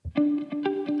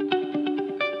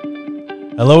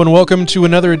Hello and welcome to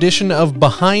another edition of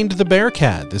Behind the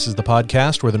Bearcat. This is the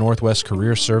podcast where the Northwest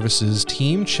Career Services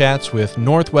team chats with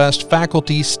Northwest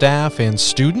faculty, staff, and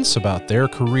students about their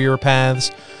career paths,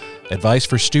 advice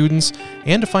for students,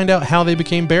 and to find out how they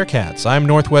became Bearcats. I'm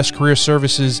Northwest Career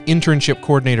Services Internship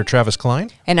Coordinator Travis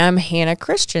Klein. And I'm Hannah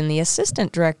Christian, the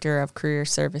Assistant Director of Career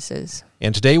Services.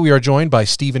 And today we are joined by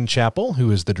Stephen Chappell, who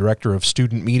is the Director of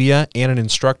Student Media and an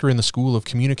instructor in the School of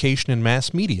Communication and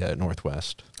Mass Media at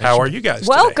Northwest. How are you guys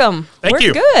Welcome. today? Thank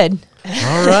you. We're good.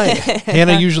 All right.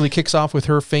 Hannah usually kicks off with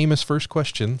her famous first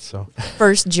question.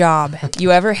 First job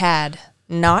you ever had,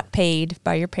 not paid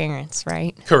by your parents,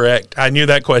 right? Correct. I knew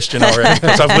that question already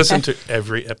because I've listened to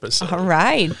every episode. All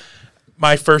right.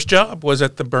 My first job was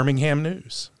at the Birmingham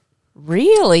News.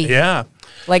 Really? Yeah.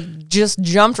 Like just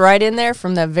jumped right in there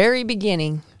from the very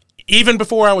beginning. Even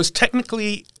before I was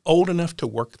technically old enough to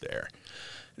work there.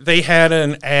 They had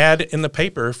an ad in the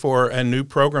paper for a new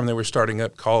program they were starting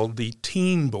up called the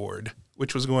Teen Board,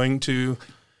 which was going to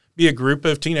be a group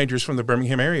of teenagers from the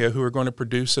Birmingham area who were going to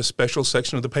produce a special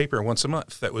section of the paper once a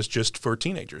month that was just for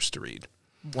teenagers to read.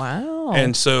 Wow.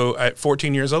 And so at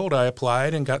 14 years old, I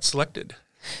applied and got selected.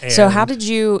 So how did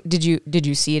you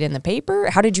see it in the paper?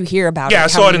 How did you hear about it? Yeah, I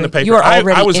saw it in the paper. You were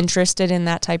already I was interested in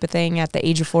that type of thing at the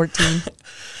age of 14?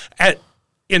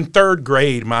 In third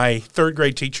grade, my third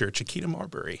grade teacher, Chiquita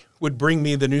Marbury, would bring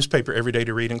me the newspaper every day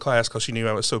to read in class because she knew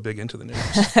I was so big into the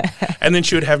news. And then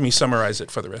she would have me summarize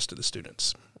it for the rest of the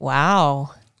students.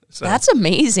 Wow. So. That's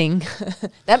amazing.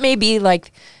 That may be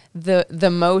like the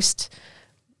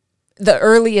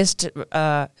earliest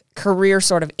career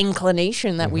sort of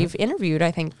inclination that we've interviewed,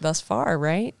 I think, thus far,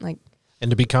 right? And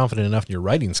to be confident enough in your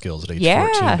writing skills at age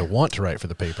 14 to want to write for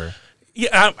the paper.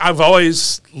 Yeah, I've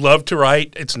always loved to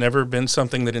write. It's never been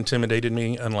something that intimidated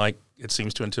me, unlike it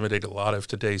seems to intimidate a lot of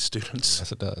today's students.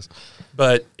 Yes, it does.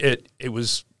 But it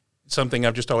was something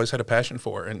I've just always had a passion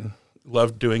for and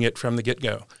loved doing it from the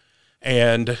get-go.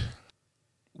 And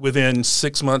within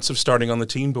 6 months of starting on the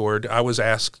teen board, I was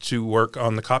asked to work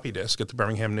on the copy desk at the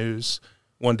Birmingham News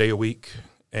 1 day a week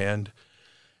and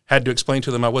had to explain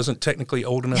to them I wasn't technically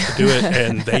old enough to do it,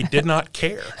 and they did not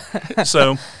care.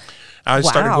 So I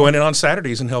started going in on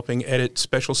Saturdays and helping edit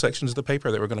special sections of the paper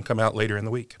that were going to come out later in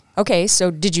the week. Okay, so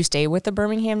did you stay with the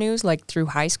Birmingham News like through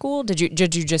high school? Did you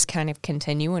just kind of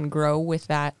continue and grow with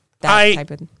that type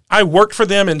of? I worked for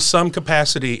them in some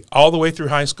capacity all the way through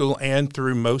high school and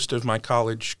through most of my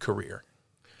college career.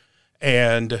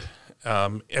 And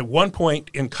at one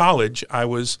point in college, I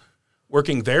was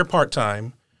working there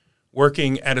part-time,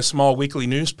 working at a small weekly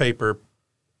newspaper,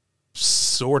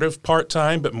 sort of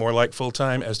part-time, but more like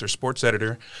full-time as their sports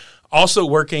editor, also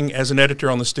working as an editor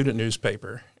on the student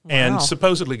newspaper, and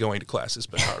supposedly going to classes,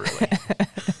 but not really.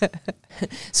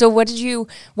 So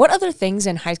what other things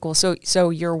in high school? So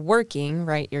you're working,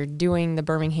 right? You're doing the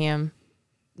Birmingham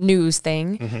News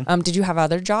thing. Mm-hmm. Did you have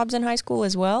other jobs in high school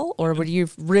as well, or were you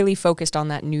really focused on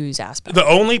that news aspect? The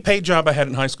only paid job I had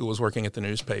in high school was working at the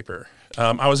newspaper.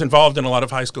 I was involved in a lot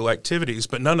of high school activities,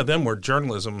 but none of them were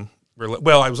journalism.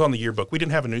 Well, I was on the yearbook. We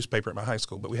didn't have a newspaper at my high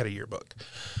school, but we had a yearbook.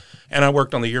 And I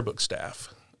worked on the yearbook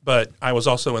staff. But I was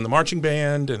also in the marching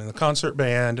band and in the concert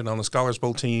band and on the Scholars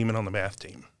Bowl team and on the math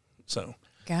team. So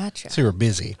gotcha. So you were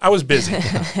busy. I was busy.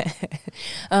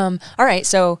 All right,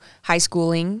 so high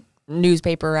schooling,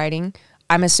 newspaper writing.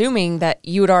 I'm assuming that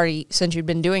you had already, since you'd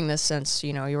been doing this since,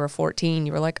 you were 14,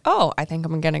 you were like, oh, I think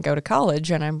I'm going to go to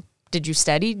college. And did you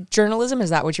study journalism?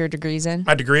 Is that what your degree's in?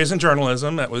 My degree is in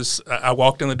journalism. I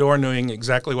walked in the door knowing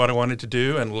exactly what I wanted to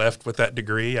do and left with that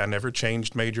degree. I never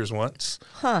changed majors once.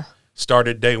 Huh.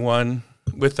 Started day one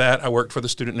with that. I worked for the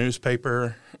student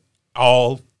newspaper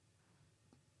all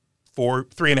for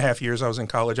 3.5 years I was in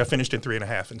college. I finished in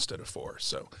 3.5 instead of 4.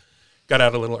 So got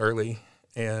out a little early.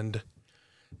 And,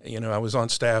 I was on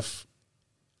staff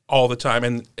all the time.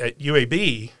 And at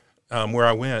UAB, where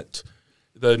I went,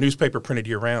 the newspaper printed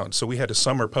year-round. So we had a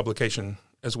summer publication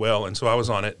as well. And so I was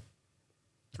on it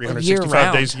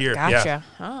 365 days a year. Gotcha. Yeah.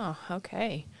 Oh,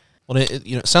 okay. Well,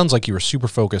 it sounds like you were super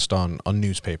focused on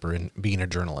newspaper and being a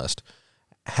journalist.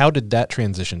 How did that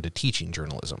transition to teaching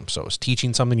journalism? So is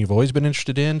teaching something you've always been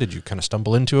interested in? Did you kind of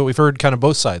stumble into it? We've heard kind of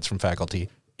both sides from faculty.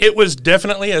 It was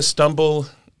definitely a stumble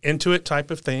into it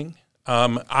type of thing.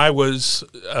 I was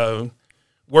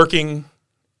working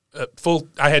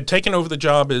I had taken over the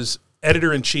job as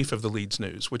editor-in-chief of the Leeds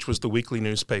News, which was the weekly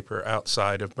newspaper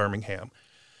outside of Birmingham.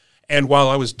 And while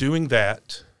I was doing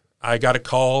that, I got a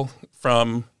call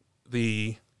from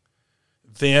the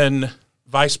then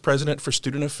vice president for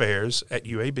student affairs at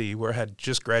UAB, where I had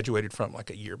just graduated from like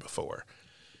a year before.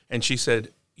 And she said,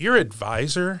 your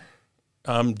advisor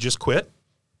just quit.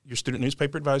 Your student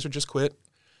newspaper advisor just quit.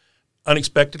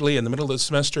 unexpectedly in the middle of the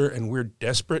semester and we're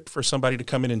desperate for somebody to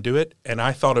come in and do it, and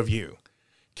I thought of you.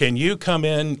 Can you come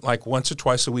in like once or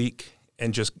twice a week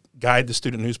and just guide the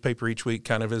student newspaper each week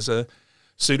kind of as a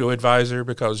pseudo-advisor,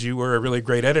 because you were a really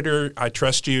great editor. I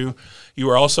trust you. You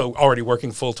were also already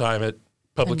working full-time at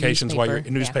publications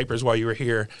newspapers while you were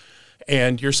here.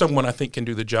 And you're someone I think can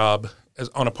do the job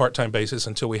on a part-time basis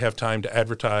until we have time to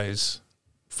advertise,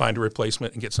 find a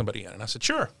replacement, and get somebody in. And I said,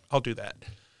 sure, I'll do that.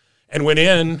 And went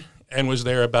in and was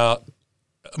there about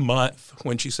a month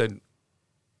when she said,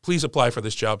 please apply for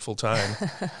this job full-time.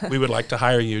 We would like to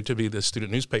hire you to be the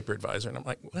student newspaper advisor. And I'm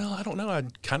like, well, I don't know. I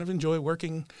kind of enjoy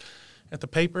working at the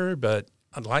paper, but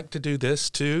I'd like to do this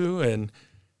too. And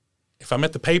if I'm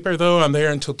at the paper, though, I'm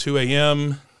there until 2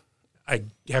 a.m. I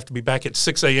have to be back at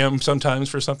 6 a.m. sometimes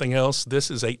for something else. This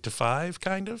is 8 to 5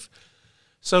 kind of.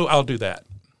 So I'll do that.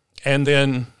 And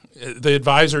then the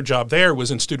advisor job there was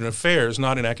in student affairs,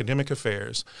 not in academic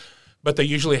affairs. But they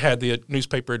usually had the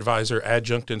newspaper advisor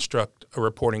adjunct instruct a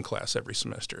reporting class every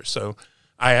semester. So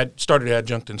I had started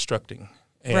adjunct instructing.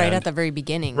 Right at the very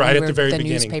beginning. Right at the very beginning.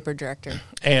 The newspaper director.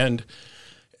 And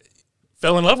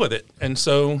fell in love with it. And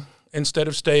so instead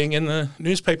of staying in the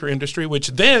newspaper industry, which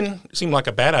then seemed like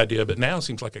a bad idea, but now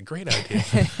seems like a great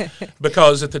idea.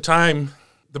 Because at the time,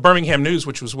 the Birmingham News,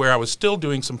 which was where I was still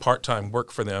doing some part-time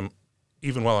work for them,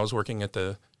 even while I was working at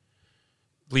the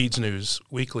Leeds News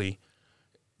Weekly,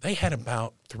 they had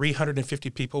about 350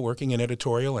 people working in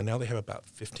editorial, and now they have about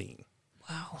 15.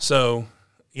 Wow. So,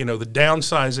 the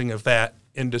downsizing of that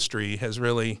industry has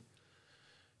really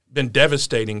been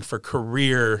devastating for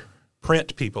career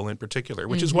print people in particular,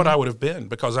 which is what I would have been,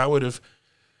 because I would have,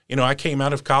 I came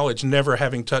out of college never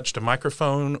having touched a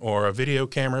microphone or a video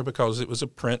camera because it was a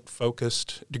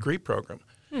print-focused degree program.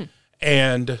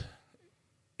 And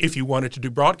if you wanted to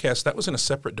do broadcast, that was in a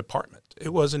separate department.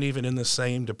 It wasn't even in the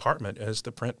same department as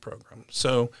the print program.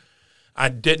 So I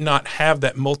did not have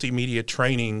that multimedia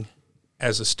training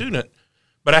as a student,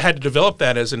 but I had to develop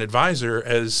that as an advisor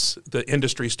as the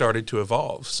industry started to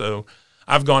evolve. So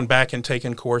I've gone back and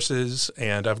taken courses,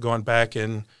 and I've gone back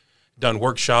and done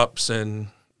workshops and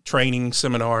training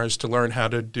seminars to learn how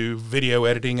to do video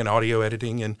editing and audio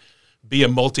editing and be a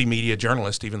multimedia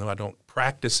journalist. Even though I don't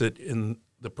practice it in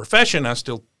the profession, I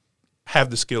still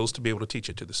have the skills to be able to teach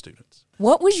it to the students.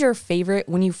 What was your favorite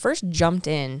when you first jumped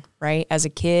in, right, as a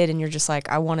kid, and you're just like,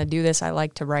 I want to do this, I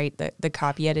like to write the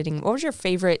copy editing. What was your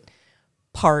favorite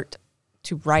part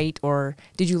to write, or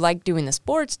did you like doing the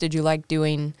sports? Did you like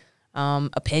doing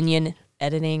opinion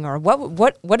editing, or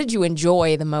what did you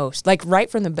enjoy the most? Like right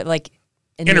from the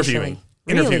initially.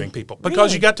 Interviewing people,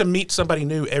 because you got to meet somebody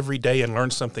new every day and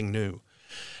learn something new.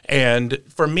 And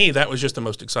for me, that was just the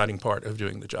most exciting part of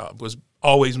doing the job, was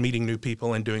always meeting new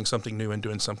people and doing something new and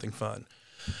doing something fun.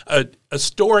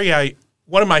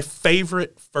 One of my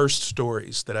favorite first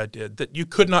stories that I did that you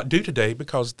could not do today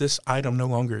because this item no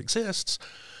longer exists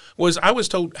was I was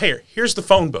told, hey, here's the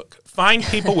phone book. Find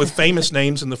people with famous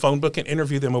names in the phone book and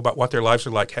interview them about what their lives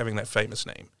are like having that famous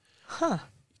name. Huh.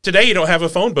 Today, you don't have a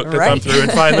phone book to thumb through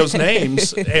and find those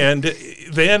names. And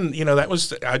then,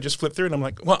 I just flipped through and I'm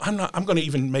like, well, I'm going to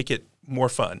even make it more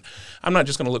fun. I'm not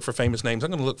just going to look for famous names. I'm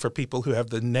going to look for people who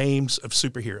have the names of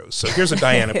superheroes. So here's a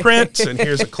Diana Prince and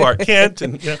here's a Clark Kent.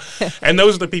 And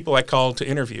those are the people I called to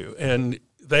interview. And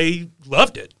they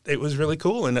loved it. It was really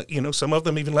cool. And, some of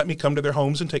them even let me come to their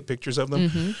homes and take pictures of them.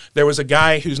 Mm-hmm. There was a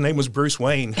guy whose name was Bruce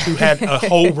Wayne who had a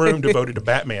whole room devoted to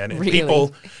Batman. And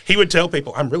he would tell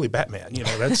people, I'm really Batman.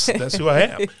 That's who I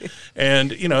am.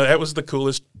 And, that was the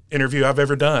coolest interview I've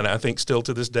ever done, I think, still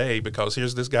to this day, because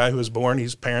here's this guy who was born,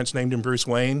 his parents named him Bruce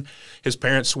Wayne. His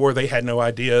parents swore they had no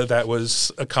idea that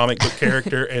was a comic book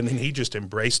character, and then he just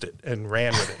embraced it and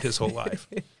ran with it his whole life.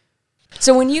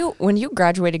 So when you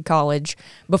graduated college,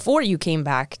 before you came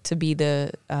back to be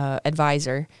the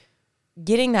advisor,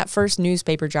 getting that first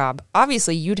newspaper job,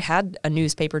 obviously you'd had a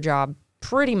newspaper job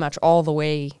pretty much all the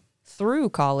way through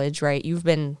college, right? You've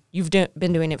been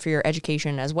doing it for your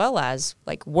education as well as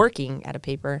like working at a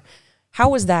paper. How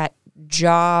was that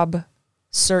job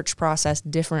search process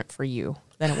different for you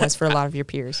than it was for a lot of your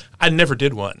peers? I never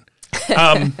did one.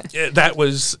 That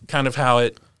was kind of how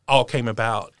it all came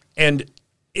about. And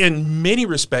in many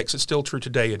respects, it's still true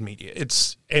today in media.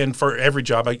 And for every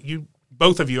job,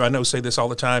 both of you, I know, say this all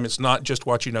the time. It's not just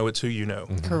what you know, it's who you know.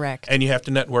 Mm-hmm. Correct. And you have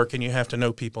to network, and you have to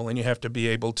know people, and you have to be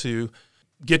able to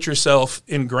get yourself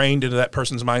ingrained into that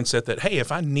person's mindset that, hey,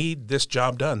 if I need this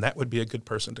job done, that would be a good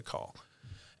person to call.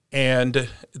 And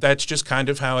that's just kind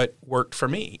of how it worked for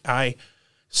me. I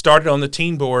started on the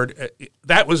teen board.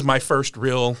 That was my first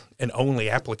real and only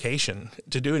application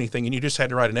to do anything. And you just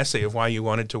had to write an essay of why you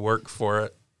wanted to work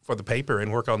for the paper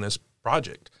and work on this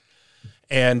project.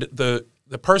 And the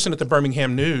person at the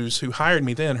Birmingham News who hired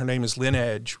me then, her name is Lynn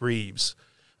Edge Reeves.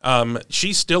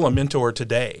 She's still a mentor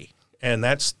today, and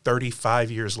that's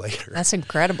 35 years later. That's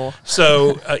incredible.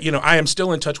 So, I am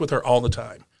still in touch with her all the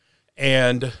time.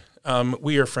 And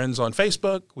we are friends on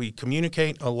Facebook. We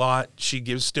communicate a lot. She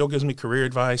still gives me career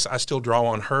advice. I still draw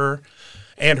on her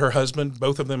and her husband.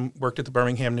 Both of them worked at the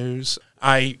Birmingham News.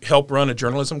 I help run a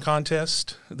journalism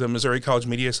contest, the Missouri College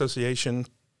Media Association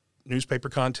newspaper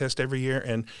contest every year,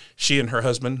 and she and her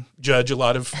husband judge a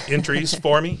lot of entries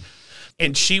for me.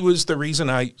 And she was the reason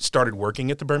I started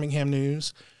working at the Birmingham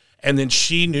News. And then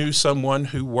she knew someone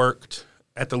who worked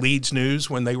at the Leeds News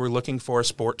when they were looking for a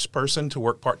sports person to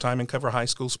work part-time and cover high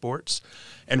school sports,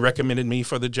 and recommended me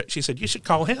for she said, you should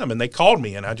call him. And they called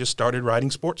me, and I just started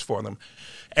writing sports for them.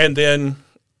 And then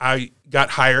I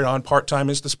got hired on part-time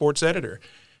as the sports editor.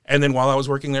 And then while I was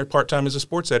working there part-time as a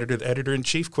sports editor, the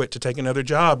editor-in-chief quit to take another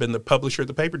job, and the publisher of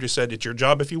the paper just said, it's your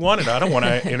job if you want it. I don't want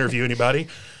to interview anybody.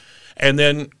 And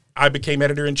then I became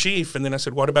editor-in-chief, and then I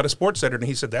said, what about a sports editor? And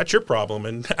he said, that's your problem.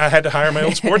 And I had to hire my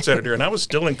own sports editor, and I was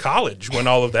still in college when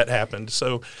all of that happened.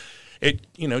 So it,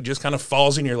 just kind of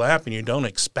falls in your lap, and you don't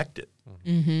expect it.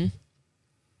 Mm-hmm.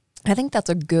 I think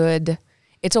that's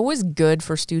it's always good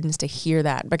for students to hear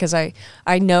that, because I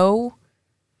know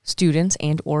students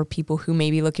and or people who may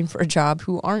be looking for a job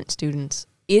who aren't students.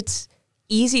 It's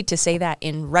easy to say that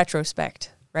in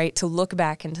retrospect, right? To look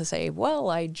back and to say,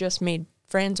 well, I just made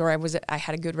friends, or I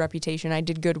had a good reputation, I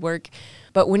did good work.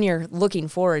 But when you're looking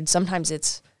forward, sometimes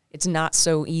it's not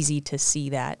so easy to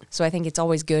see that. So I think it's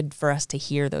always good for us to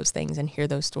hear those things and hear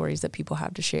those stories that people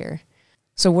have to share.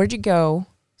 So where'd you go?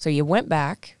 So you went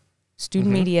back,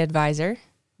 student media advisor.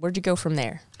 Where'd you go from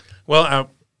there? Well, I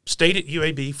stayed at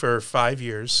UAB for 5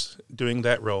 years doing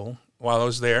that role. While I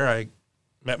was there, I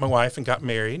met my wife and got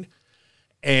married.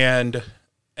 And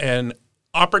an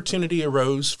opportunity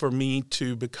arose for me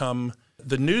to become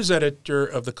the news editor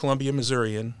of the Columbia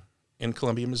Missourian in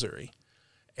Columbia, Missouri.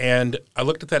 And I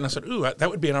looked at that and I said, that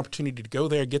would be an opportunity to go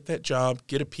there, get that job,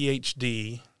 get a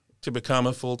PhD to become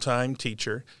a full-time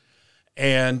teacher.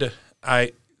 And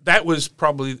that was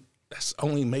probably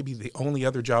maybe the only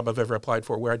other job I've ever applied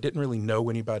for where I didn't really know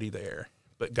anybody there,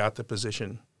 but got the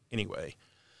position anyway.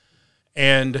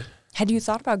 And had you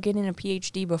thought about getting a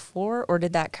PhD before, or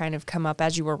did that kind of come up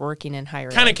as you were working in higher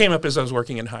ed? Kind of came up as I was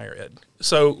working in higher ed.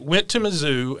 So went to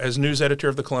Mizzou as news editor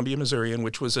of the Columbia Missourian,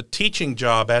 which was a teaching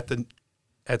job at the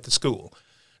school.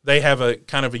 They have a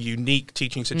kind of a unique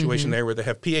teaching situation there where they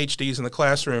have PhDs in the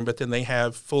classroom, but then they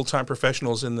have full-time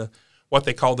professionals in what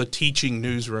they call the teaching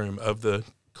newsroom of the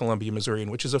Columbia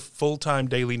Missourian, which is a full-time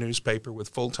daily newspaper with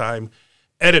full-time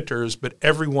editors, but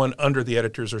everyone under the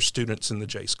editors are students in the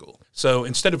J School. So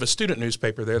instead of a student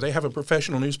newspaper there, they have a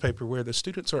professional newspaper where the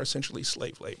students are essentially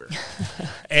slave labor.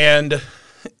 And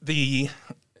the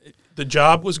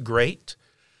job was great.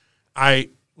 I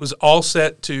was all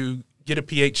set to get a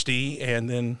PhD, and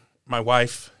then my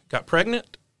wife got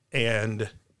pregnant, and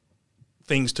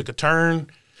things took a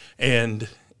turn, and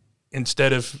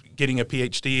instead of getting a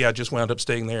PhD, I just wound up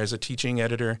staying there as a teaching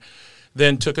editor,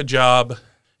 then took a job.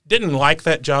 Didn't like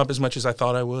that job as much as I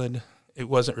thought I would. It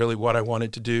wasn't really what I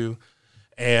wanted to do.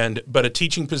 But a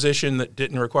teaching position that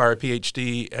didn't require a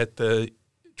PhD at the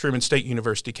Truman State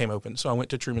University came open. So I went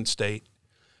to Truman State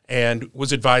and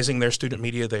was advising their student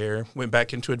media there. Went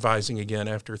back into advising again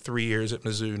after 3 years at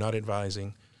Mizzou, not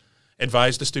advising.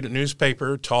 Advised the student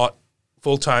newspaper, taught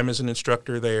full-time as an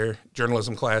instructor there,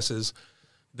 journalism classes.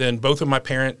 Then both of my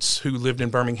parents, who lived in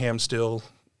Birmingham still,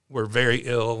 were very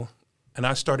ill. And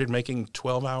I started making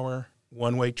 12-hour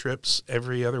one-way trips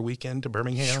every other weekend to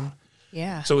Birmingham.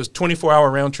 Yeah. So it was 24-hour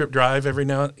round-trip drive every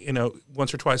now,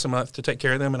 once or twice a month to take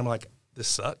care of them. And I'm like, this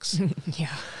sucks.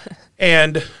 Yeah.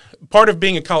 And part of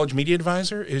being a college media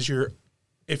advisor is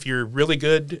if you're really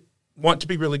good, want to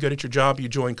be really good at your job, you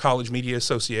join College Media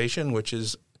Association, which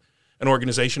is an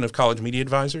organization of college media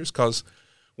advisors, because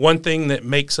one thing that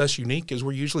makes us unique is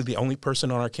we're usually the only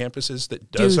person on our campuses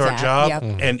that does our job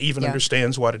and even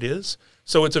understands what it is.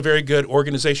 So it's a very good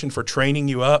organization for training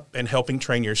you up and helping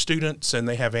train your students, and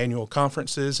they have annual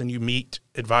conferences, and you meet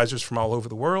advisors from all over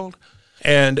the world.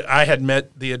 And I had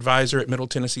met the advisor at Middle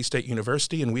Tennessee State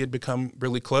University, and we had become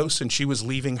really close, and she was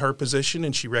leaving her position,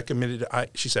 and she recommended,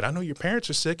 she said, I know your parents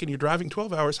are sick and you're driving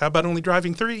 12 hours. How about only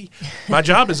driving 3? My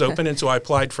job is open. And so I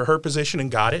applied for her position and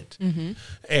got it.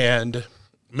 And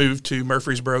moved to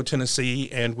Murfreesboro, Tennessee,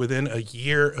 and within a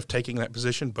year of taking that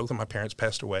position, both of my parents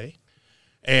passed away,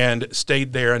 and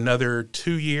stayed there another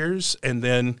 2 years. And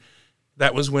then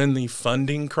that was when the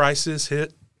funding crisis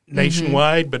hit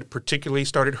nationwide, but particularly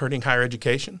started hurting higher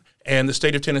education. And the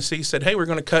state of Tennessee said, hey, we're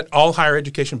going to cut all higher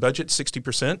education budgets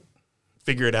 60%.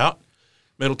 Figure it out.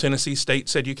 Middle Tennessee State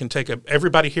said you can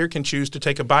everybody here can choose to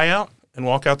take a buyout and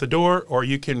walk out the door, or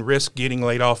you can risk getting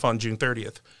laid off on June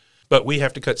 30th. But we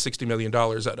have to cut $60 million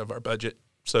out of our budget.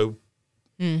 So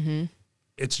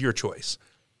it's your choice.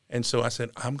 And so I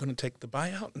said, I'm going to take the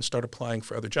buyout and start applying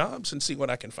for other jobs and see what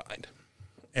I can find.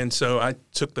 And so I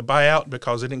took the buyout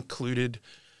because it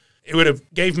would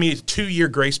have gave me a 2-year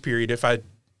grace period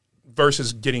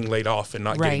versus getting laid off and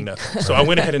not getting nothing. So I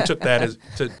went ahead and took that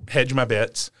to hedge my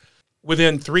bets.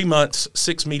 Within 3 months,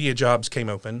 6 media jobs came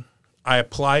open. I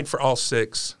applied for all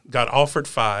 6, got offered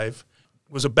 5,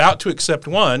 was about to accept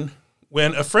 1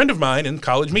 when a friend of mine in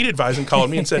college media advising called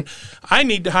me and said, I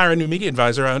need to hire a new media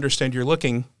advisor. I understand you're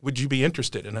looking. Would you be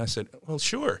interested? And I said, well,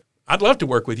 sure. I'd love to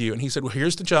work with you. And he said, well,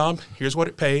 here's the job. Here's what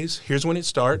it pays. Here's when it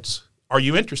starts. Are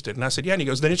you interested? And I said, yeah. And he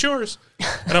goes, then it's yours.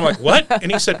 And I'm like, what?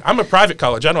 And he said, I'm a private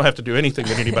college. I don't have to do anything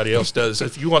that anybody else does.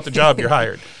 If you want the job, you're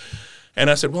hired. And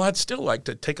I said, well, I'd still like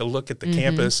to take a look at the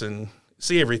campus and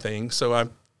see everything. So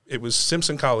it was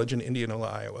Simpson College in Indianola,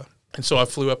 Iowa. And so I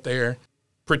flew up there,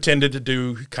 pretended to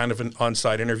do kind of an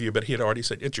on-site interview, but he had already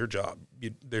said, it's your job.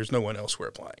 There's no one else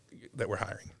that we're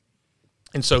hiring.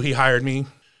 And so he hired me.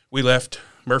 We left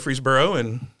Murfreesboro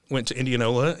and went to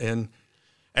Indianola. And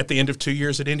at the end of 2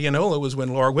 years at Indianola was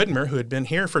when Laura Widmer, who had been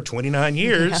here for 29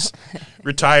 years,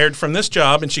 retired from this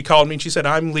job. And she called me and she said,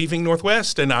 I'm leaving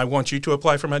Northwest and I want you to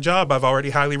apply for my job. I've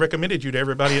already highly recommended you to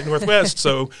everybody at Northwest.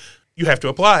 So you have to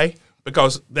apply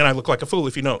because then I look like a fool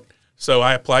if you don't. So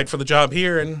I applied for the job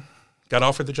here and got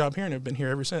offered the job here and have been here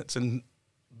ever since. And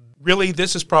really,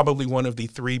 this is probably one of the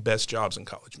 3 best jobs in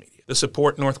college media. The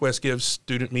support Northwest gives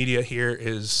student media here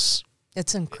is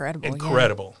it's incredible.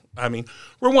 Incredible. Yeah. I mean,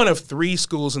 we're one of 3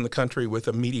 schools in the country with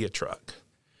a media truck.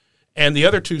 And the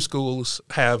other 2 schools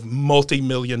have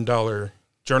multi-million-dollar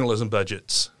journalism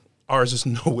budgets. Ours is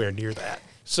nowhere near that.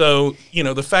 So,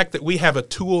 the fact that we have a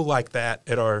tool like that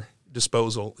at our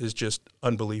disposal is just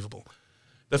unbelievable.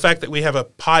 The fact that we have a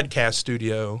podcast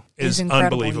studio is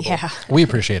unbelievable. Yeah. We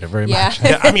appreciate it very much.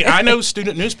 Yeah, I mean, I know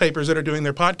student newspapers that are doing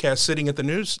their podcasts sitting in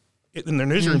their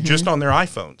newsroom just on their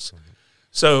iPhones.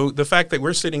 So the fact that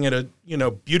we're sitting at a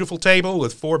beautiful table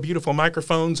with 4 beautiful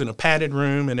microphones in a padded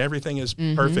room and everything is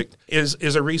perfect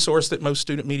is a resource that most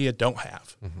student media don't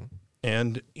have.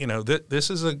 And this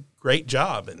is a great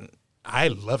job and I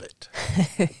love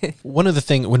it. One of the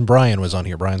things, when Brian was on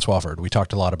here, Brian Swafford, we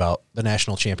talked a lot about the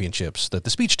national championships that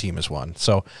the speech team has won.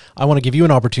 So I want to give you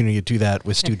an opportunity to do that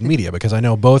with student media because I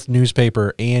know both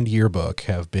newspaper and yearbook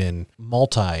have been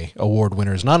multi-award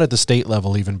winners, not at the state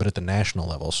level even, but at the national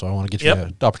level. So I want to get you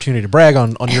an opportunity to brag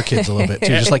on your kids a little bit too,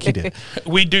 just like he did.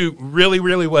 We do really,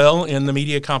 really well in the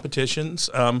media competitions.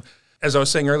 As I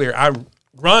was saying earlier, I help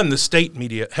run the state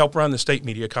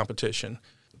media competition.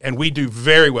 And we do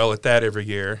very well at that every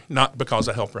year, not because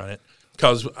I help run it,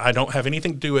 because I don't have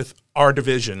anything to do with our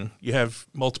division. You have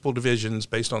multiple divisions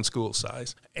based on school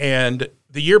size. And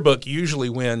the yearbook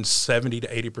usually wins 70 to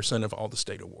 80% of all the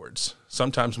state awards,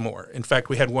 sometimes more. In fact,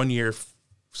 we had one year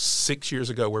 6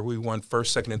 years ago where we won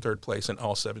first, second, and third place in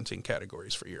all 17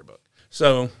 categories for yearbook.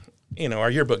 So, our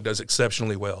yearbook does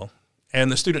exceptionally well.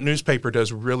 And the student newspaper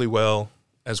does really well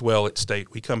as well at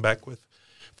state. We come back with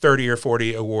 30 or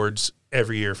 40 awards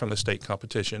every year from the state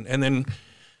competition. And then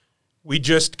we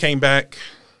just came back,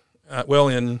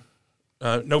 in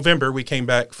November, we came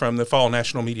back from the Fall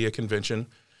National Media Convention,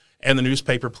 and the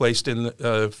newspaper placed in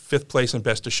 5th place and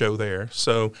best of show there.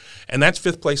 So, and that's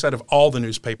 5th place out of all the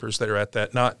newspapers that are at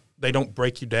that. They don't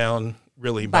break you down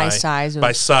really by size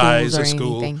of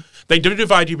school. Anything. They do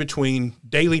divide you between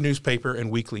daily newspaper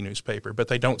and weekly newspaper, but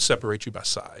they don't separate you by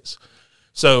size.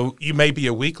 So you may be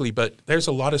a weekly, but there's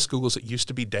a lot of schools that used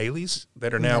to be dailies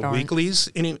that are now weeklies,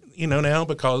 now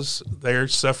because they're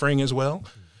suffering as well.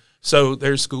 So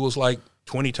there's schools like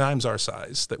 20 times our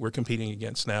size that we're competing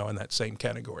against now in that same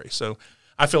category. So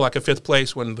I feel like a 5th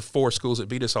place when the 4 schools that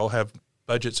beat us all have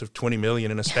budgets of $20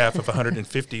 million and a staff of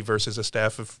 150 versus a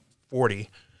staff of 40,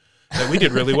 that we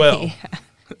did really well. Yeah.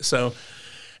 So.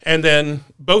 And then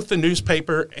both the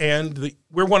newspaper and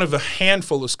we're one of a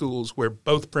handful of schools where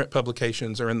both print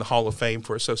publications are in the Hall of Fame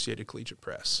for Associated Collegiate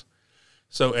Press.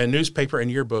 So, and newspaper and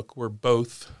yearbook were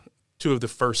both 2 of the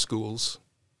first schools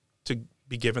to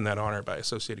be given that honor by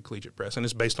Associated Collegiate Press. And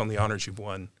it's based on the honors you've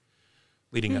won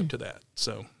leading up to that.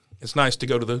 So it's nice to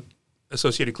go to the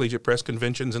Associated Collegiate Press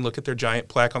conventions and look at their giant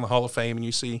plaque on the Hall of Fame, and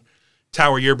you see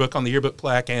Tower Yearbook on the yearbook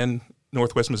plaque and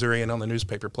Northwest Missourian on the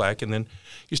newspaper plaque, and then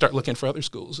you start looking for other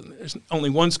schools, and there's only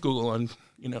one school on,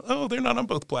 they're not on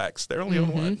both plaques. They're only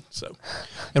on one. So,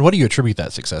 And what do you attribute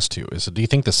that success to? Do you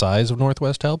think the size of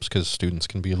Northwest helps because students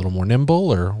can be a little more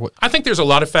nimble, or what? I think there's a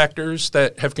lot of factors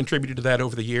that have contributed to that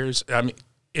over the years. I mean,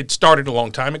 it started a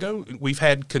long time ago. We've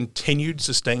had continued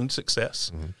sustained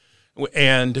success.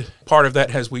 And part of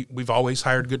that we've always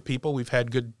hired good people. We've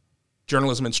had good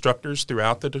journalism instructors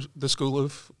throughout the School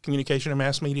of Communication and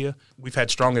Mass Media. We've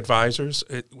had strong advisors.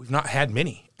 We've not had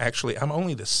many, actually. I'm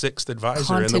only the 6th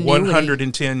advisor in the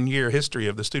 110-year history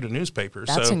of the student newspaper.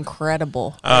 That's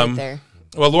incredible right there.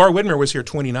 Well, Laura Widmer was here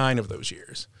 29 of those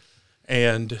years.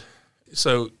 And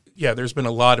so, yeah, there's been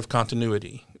a lot of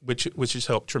continuity, which has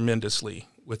helped tremendously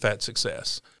with that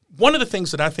success. One of the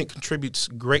things that I think contributes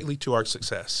greatly to our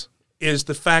success is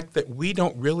the fact that we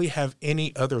don't really have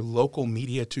any other local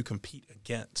media to compete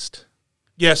against.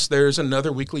 Yes, there's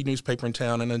another weekly newspaper in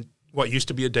town and what used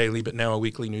to be a daily, but now a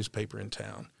weekly newspaper in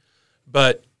town.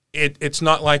 But it's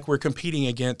not like we're competing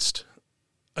against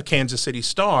a Kansas City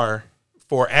Star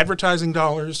for advertising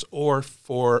dollars or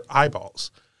for eyeballs.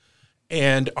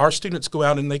 And our students go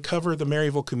out and they cover the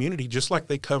Maryville community just like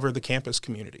they cover the campus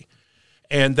community.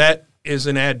 And that is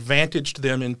an advantage to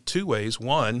them in two ways.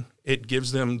 One, it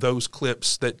gives them those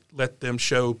clips that let them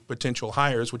show potential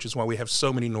hires, which is why we have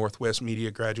so many Northwest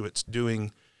media graduates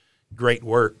doing great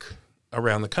work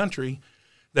around the country,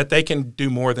 that they can do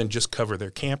more than just cover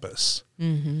their campus.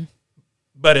 Mm-hmm.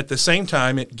 But at the same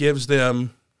time, it gives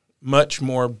them much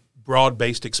more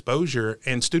broad-based exposure,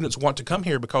 and students want to come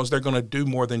here because they're going to do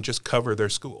more than just cover their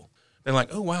school. They're like,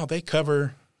 oh, wow, they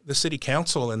cover the city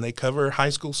council and they cover high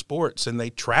school sports and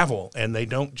they travel and they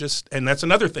don't just, and that's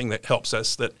another thing that helps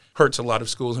us that hurts a lot of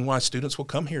schools and why students will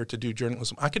come here to do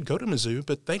journalism. I could go to Mizzou,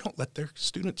 but they don't let their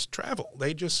students travel.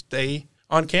 They just stay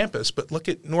on campus. But look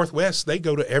at Northwest. They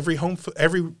go to every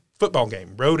football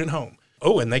game, road and home.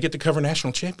 Oh, and they get to cover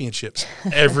national championships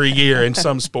every year in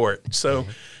some sport. So,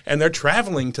 and they're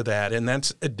traveling to that, and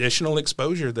that's additional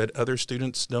exposure that other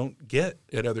students don't get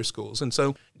at other schools. And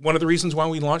so one of the reasons why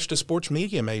we launched a sports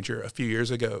media major a few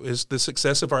years ago is the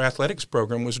success of our athletics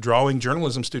program was drawing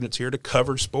journalism students here to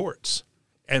cover sports.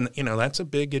 And, that's a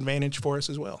big advantage for us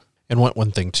as well. And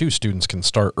one thing, too, students can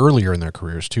start earlier in their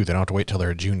careers, too. They don't have to wait till they're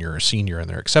a junior or senior and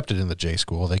they're accepted in the J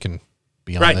school. They can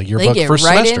be on the yearbook they get first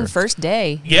right semester. In first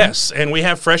day. Yes, and we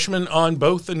have freshmen on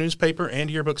both the newspaper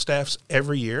and yearbook staffs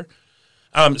every year.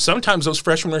 Sometimes those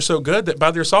freshmen are so good that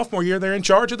by their sophomore year, they're in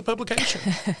charge of the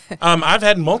publication. I've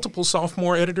had multiple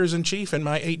sophomore editors-in-chief in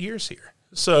my 8 years here.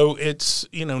 So it's,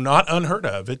 not unheard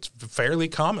of. It's fairly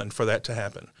common for that to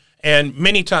happen. And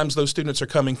many times those students are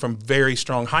coming from very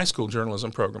strong high school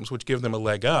journalism programs, which give them a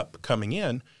leg up coming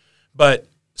in. But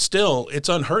still, it's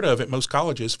unheard of at most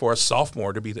colleges for a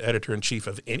sophomore to be the editor-in-chief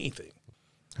of anything.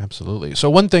 Absolutely. So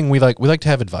one thing we like to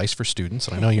have advice for students,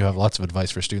 and I know you have lots of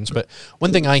advice for students, but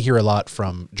one thing I hear a lot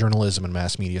from journalism and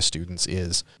mass media students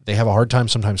is they have a hard time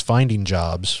sometimes finding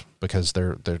jobs because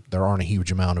there aren't a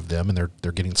huge amount of them, and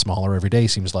they're getting smaller every day,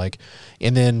 seems like,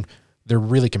 and then they're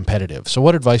really competitive. So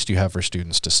what advice do you have for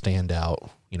students to stand out?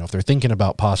 If they're thinking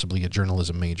about possibly a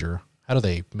journalism major, how do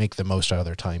they make the most out of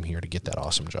their time here to get that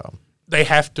awesome job? They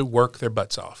have to work their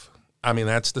butts off. I mean,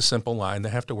 that's the simple line. They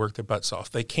have to work their butts off.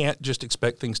 They can't just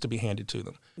expect things to be handed to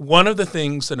them. One of the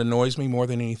things that annoys me more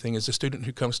than anything is a student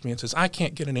who comes to me and says, I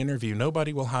can't get an interview.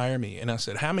 Nobody will hire me. And I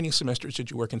said, how many semesters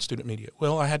did you work in student media?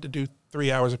 Well, I had to do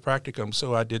 3 hours of practicum,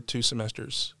 so I did 2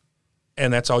 semesters.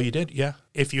 And that's all you did? Yeah.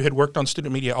 If you had worked on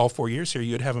student media all 4 years here,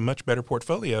 you'd have a much better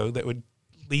portfolio that would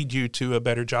lead you to a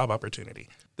better job opportunity.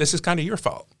 This is kind of your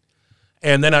fault.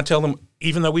 And then I tell them,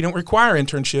 even though we don't require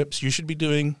internships, you should be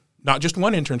doing not just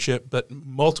one internship, but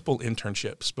multiple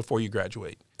internships before you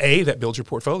graduate. That builds your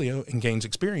portfolio and gains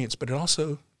experience, but it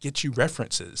also gets you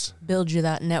references. Build you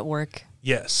that network.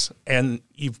 Yes, and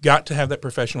you've got to have that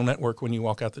professional network when you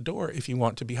walk out the door if you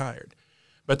want to be hired.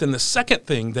 But then the second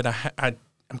thing that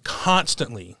I'm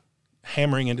constantly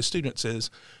hammering into students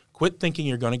is quit thinking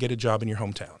you're going to get a job in your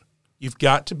hometown. You've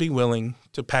got to be willing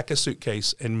to pack a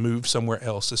suitcase and move somewhere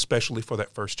else, especially for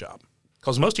that first job.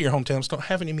 Because most of your hometowns don't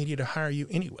have any media to hire you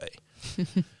anyway.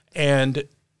 And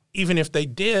even if they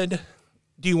did,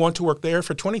 do you want to work there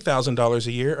for $20,000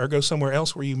 a year or go somewhere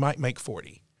else where you might make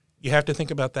 $40,000? You have to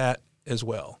think about that as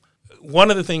well.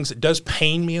 One of the things that does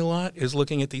pain me a lot is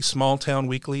looking at these small town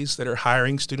weeklies that are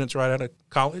hiring students right out of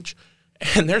college,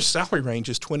 and their salary range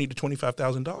is $20,000 to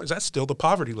 $25,000. That's still the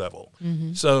poverty level.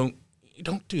 Mm-hmm. So you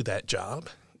don't do that job.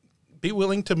 Be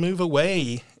willing to move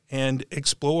away and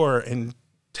explore and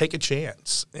take a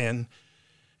chance, and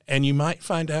you might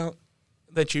find out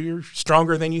that you're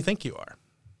stronger than you think you are.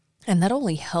 And that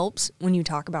only helps when you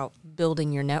talk about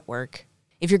building your network.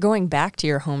 If you're going back to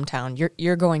your hometown,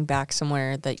 you're going back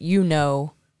somewhere that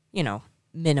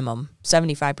minimum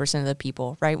 75% of the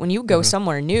people, right? When you go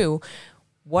somewhere new,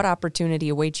 what opportunity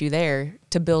awaits you there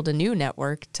to build a new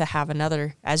network, to have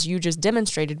another, as you just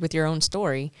demonstrated with your own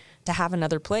story, to have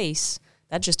another place,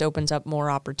 that just opens up more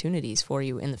opportunities for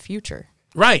you in the future.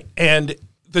 Right. And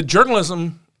the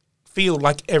journalism field,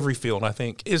 like every field, I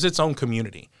think, is its own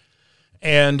community.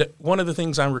 And one of the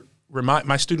things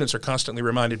my students are constantly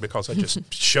reminded, because I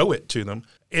just show it to them,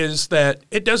 is that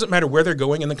it doesn't matter where they're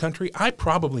going in the country. I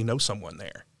probably know someone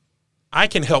there. I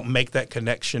can help make that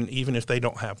connection even if they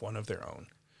don't have one of their own,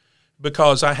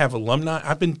 because I have alumni.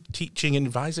 I've been teaching and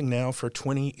advising now for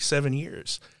 27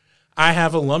 years. I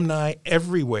have alumni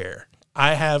everywhere.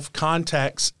 I have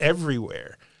contacts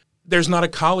everywhere. There's not a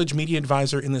college media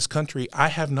advisor in this country I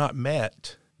have not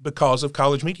met because of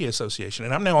College Media Association.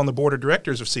 And I'm now on the board of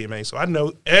directors of CMA, so I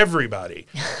know everybody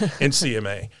in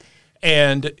CMA.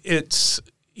 And it's,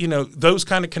 those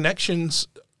kind of connections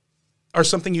are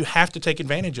something you have to take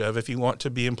advantage of if you want to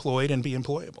be employed and be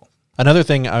employable. Another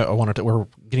thing I wanted to, we're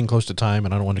getting close to time,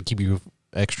 and I don't want to keep you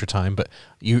extra time, but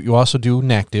you also do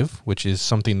NACTIV, which is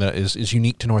something that is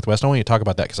unique to Northwest. I want you to talk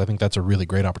about that because I think that's a really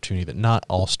great opportunity that not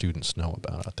all students know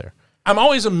about out there. I'm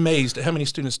always amazed at how many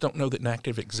students don't know that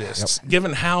NACTIV exists,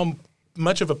 given how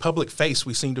much of a public face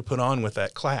we seem to put on with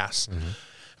that class. Mm-hmm.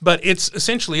 But it's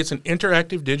an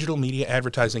interactive digital media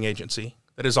advertising agency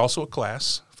that is also a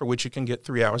class for which you can get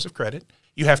 3 hours of credit.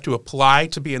 You have to apply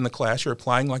to be in the class. You're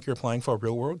applying like you're applying for a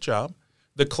real-world job.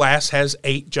 The class has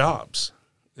 8 jobs.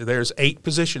 There's 8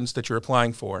 positions that you're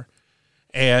applying for,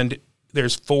 and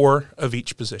there's 4 of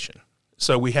each position.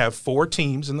 So we have 4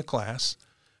 teams in the class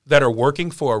that are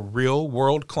working for a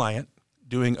real-world client,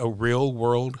 doing a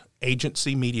real-world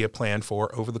agency media plan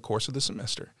for over the course of the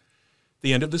semester. At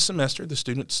the end of the semester, the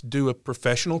students do a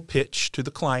professional pitch to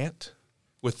the client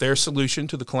with their solution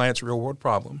to the client's real-world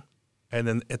problem. And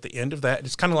then at the end of that,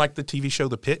 it's kind of like the TV show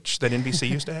The Pitch that NBC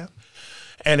used to have.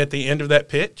 And at the end of that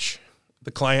pitch,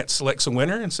 the client selects a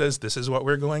winner and says, this is what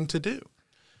we're going to do.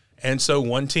 And so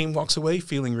one team walks away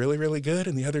feeling really, really good,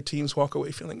 and the other teams walk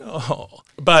away feeling,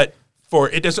 But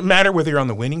it doesn't matter whether you're on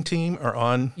the winning team or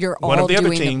on one of the other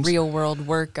teams. You're all doing the real-world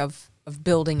work of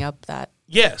building up that.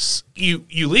 Yes.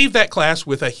 You leave that class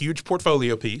with a huge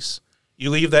portfolio piece.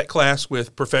 You leave that class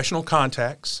with professional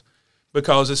contacts,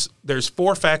 because there's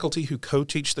 4 faculty who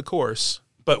co-teach the course,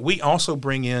 but we also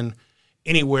bring in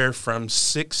anywhere from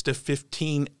 6 to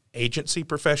 15 agency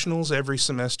professionals every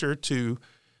semester to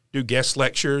do guest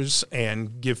lectures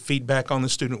and give feedback on the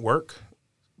student work,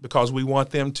 because we want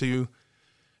them to,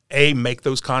 make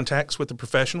those contacts with the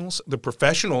professionals. The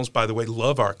professionals, by the way,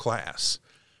 love our class.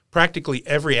 Practically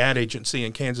every ad agency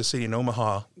in Kansas City and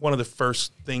Omaha, one of the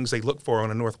first things they look for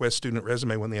on a Northwest student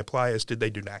resume when they apply is, did they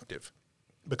do NACTIV?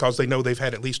 Because they know they've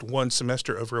had at least 1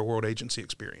 semester of real-world agency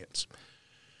experience.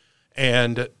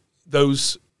 And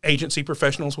those agency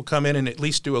professionals will come in and at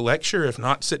least do a lecture, if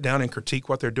not sit down and critique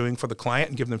what they're doing for the client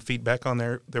and give them feedback on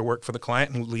their work for the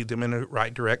client and lead them in the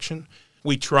right direction.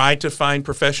 We try to find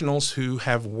professionals who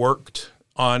have worked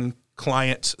on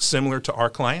clients similar to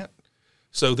our client.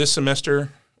 So this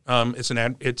semester,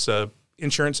 it's a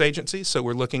insurance agency, so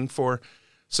we're looking for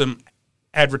some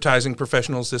advertising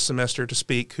professionals this semester to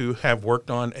speak who have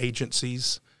worked on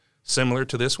agencies similar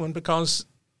to this one, because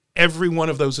every one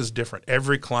of those is different.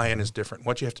 Every client is different.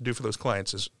 What you have to do for those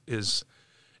clients is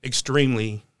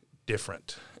extremely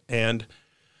different. And,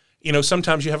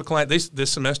 sometimes you have a client, this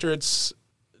semester it's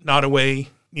Nottoway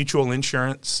Mutual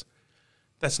Insurance.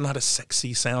 That's not a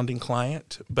sexy sounding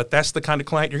client, but that's the kind of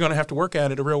client you're going to have to work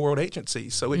at a real world agency.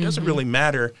 So it doesn't really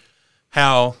matter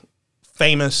how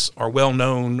famous or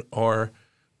well-known or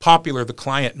popular the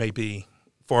client may be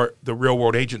for the real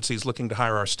world agencies looking to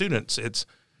hire our students. It's,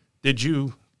 did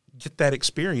you get that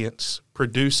experience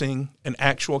producing an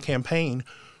actual campaign,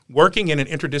 working in an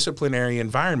interdisciplinary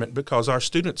environment, because our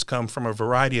students come from a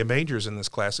variety of majors in this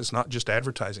class. It's not just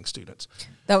advertising students.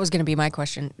 That was going to be my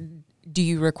question. Do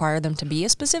you require them to be a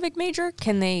specific major?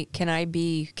 Can I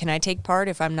take part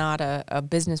if I'm not a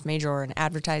business major or an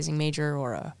advertising major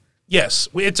or a... Yes,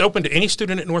 it's open to any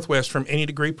student at Northwest from any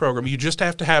degree program. You just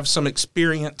have to have some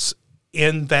experience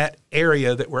in that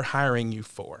area that we're hiring you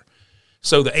for.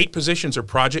 So the 8 positions are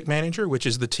project manager, which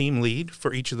is the team lead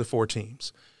for each of the 4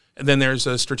 teams. And then there's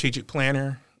a strategic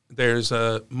planner. There's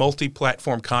a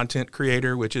multi-platform content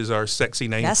creator, which is our sexy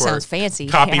name that for sounds fancy.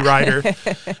 Copywriter.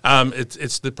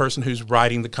 It's the person who's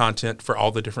writing the content for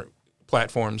all the different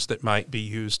platforms that might be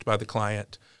used by the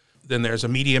client. then there's a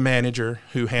media manager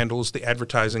who handles the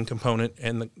advertising component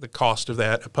and the cost of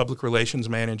that, a public relations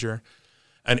manager,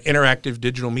 an interactive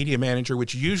digital media manager,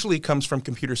 which usually comes from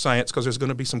computer science because there's going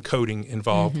to be some coding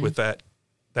involved with that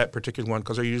particular one,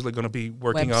 because they're usually going to be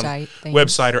working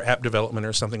website or app development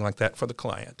or something like that for the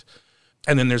client.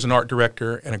 And then there's an art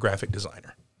director and a graphic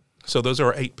designer. So those are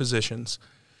our 8 positions.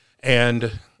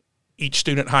 And each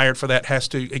student hired for that has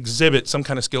to exhibit some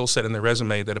kind of skill set in their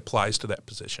resume that applies to that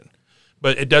position.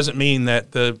 But it doesn't mean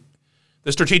that the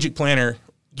strategic planner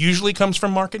usually comes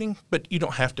from marketing, but you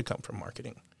don't have to come from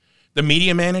marketing. The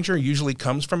media manager usually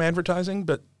comes from advertising,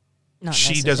 but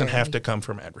she doesn't have to come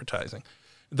from advertising.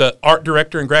 The art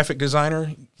director and graphic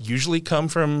designer usually come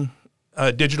from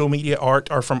digital media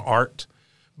art or from art,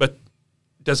 but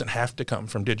doesn't have to come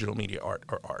from digital media art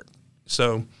or art.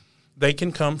 So they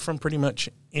can come from pretty much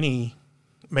any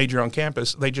major on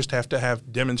campus. They just have to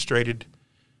have demonstrated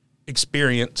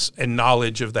experience and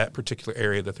knowledge of that particular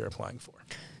area that they're applying for.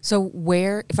 So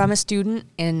if I'm a student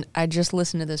and I just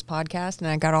listened to this podcast and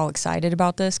I got all excited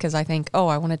about this because I think,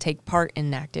 I want to take part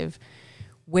in Active,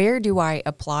 where do I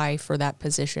apply for that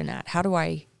position at? How do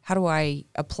I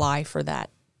apply for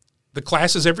that? The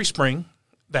class is every spring.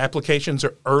 The applications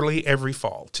are early every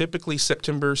fall. Typically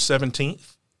September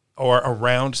 17th or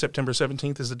around September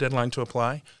 17th is the deadline to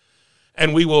apply.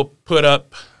 And we will put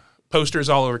up posters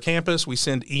all over campus. We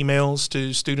send emails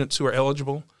to students who are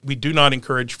eligible. We do not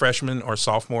encourage freshmen or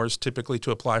sophomores typically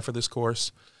to apply for this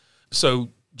course. So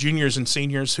juniors and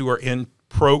seniors who are in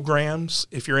programs,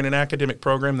 if you're in an academic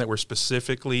program that we're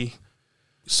specifically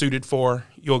suited for,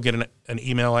 you'll get an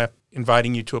email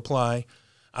inviting you to apply.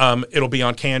 It'll be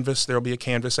on Canvas. There'll be a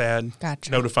Canvas ad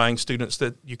notifying students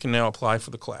that you can now apply for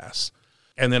the class.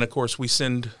 And then, of course, we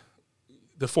send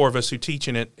the 4 of us who teach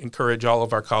in it, encourage all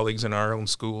of our colleagues in our own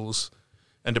schools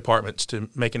and departments to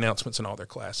make announcements in all their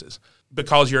classes.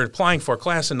 Because you're applying for a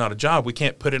class and not a job, we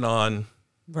can't put it on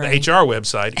the HR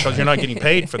website because you're not getting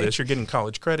paid for this. You're getting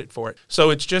college credit for it.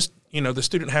 So it's just, the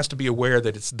student has to be aware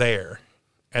that it's there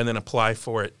and then apply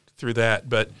for it through that.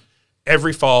 But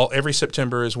every fall, every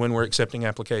September is when we're accepting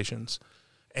applications.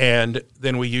 And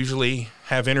then we usually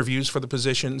have interviews for the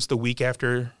positions the week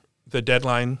after the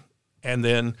deadline, and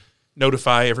then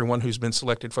notify everyone who's been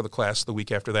selected for the class the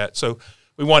week after that. So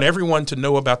we want everyone to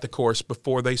know about the course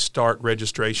before they start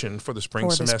registration for the spring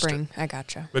semester. I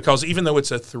gotcha. Because even though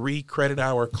it's a 3 credit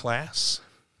hour class,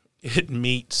 it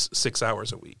meets 6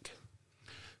 hours a week.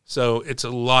 So it's a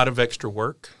lot of extra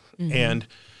work. Mm-hmm. And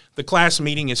the class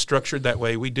meeting is structured that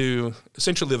way. We do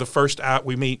essentially the first hour,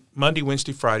 we meet Monday,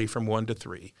 Wednesday, Friday from 1 to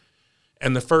 3.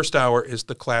 And the first hour is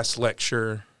the class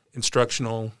lecture,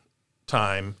 instructional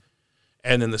time.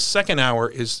 And then the second hour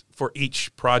is for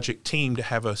each project team to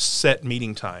have a set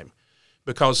meeting time.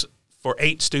 Because for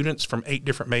 8 students from 8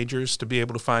 different majors to be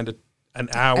able to find an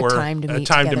hour, a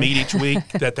time to meet each week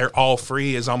that they're all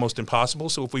free is almost impossible.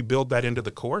 So if we build that into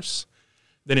the course,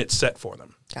 then it's set for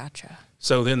them. Gotcha.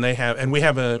 So then they have, and we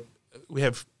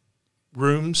have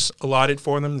rooms allotted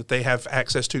for them that they have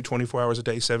access to 24 hours a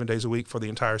day, 7 days a week for the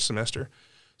entire semester.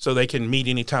 So they can meet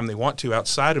anytime they want to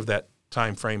outside of that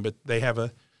time frame, but they have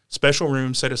a special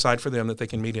room set aside for them that they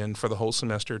can meet in for the whole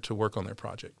semester to work on their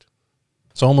project.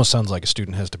 So it almost sounds like a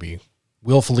student has to be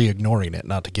willfully ignoring it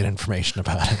not to get information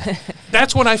about it.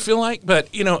 That's what I feel like, but,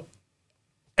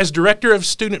 as director of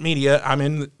student media, I'm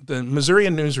in the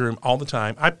Missourian newsroom all the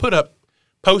time. I put up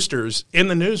posters in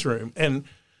the newsroom and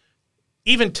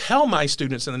even tell my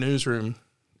students in the newsroom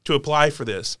to apply for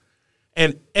this.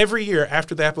 And every year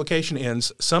after the application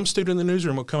ends, some student in the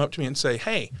newsroom will come up to me and say,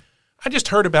 "Hey, I just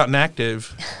heard about an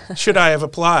Active. Should I have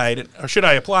applied, or should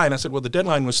I apply?" And I said, "Well, the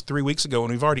deadline was 3 weeks ago,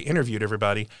 and we've already interviewed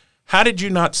everybody. How did you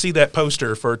not see that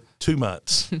poster for 2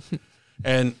 months?"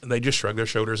 And they just shrug their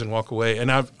shoulders and walk away.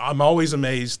 And I'm always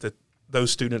amazed that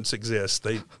those students exist.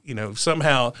 They,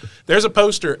 somehow there's a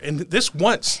poster, and this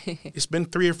once, it's been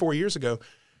 3 or 4 years ago,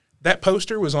 that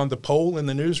poster was on the pole in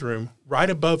the newsroom right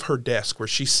above her desk where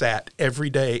she sat every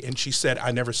day, and she said,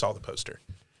 "I never saw the poster."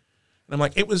 And I'm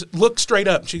like, look straight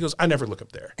up. She goes, "I never look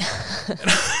up there."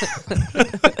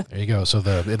 There you go. So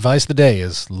the advice of the day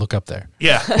is look up there.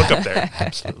 Yeah, look up there.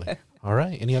 Absolutely. All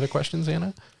right. Any other questions,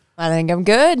 Anna? I think I'm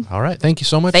good. All right. Thank you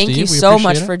so much, Thank Steve. you so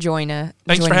much for joining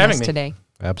having us me today.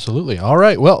 Absolutely. All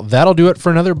right. Well, that'll do it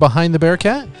for another Behind the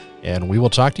Bearcat, and we will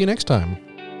talk to you next time.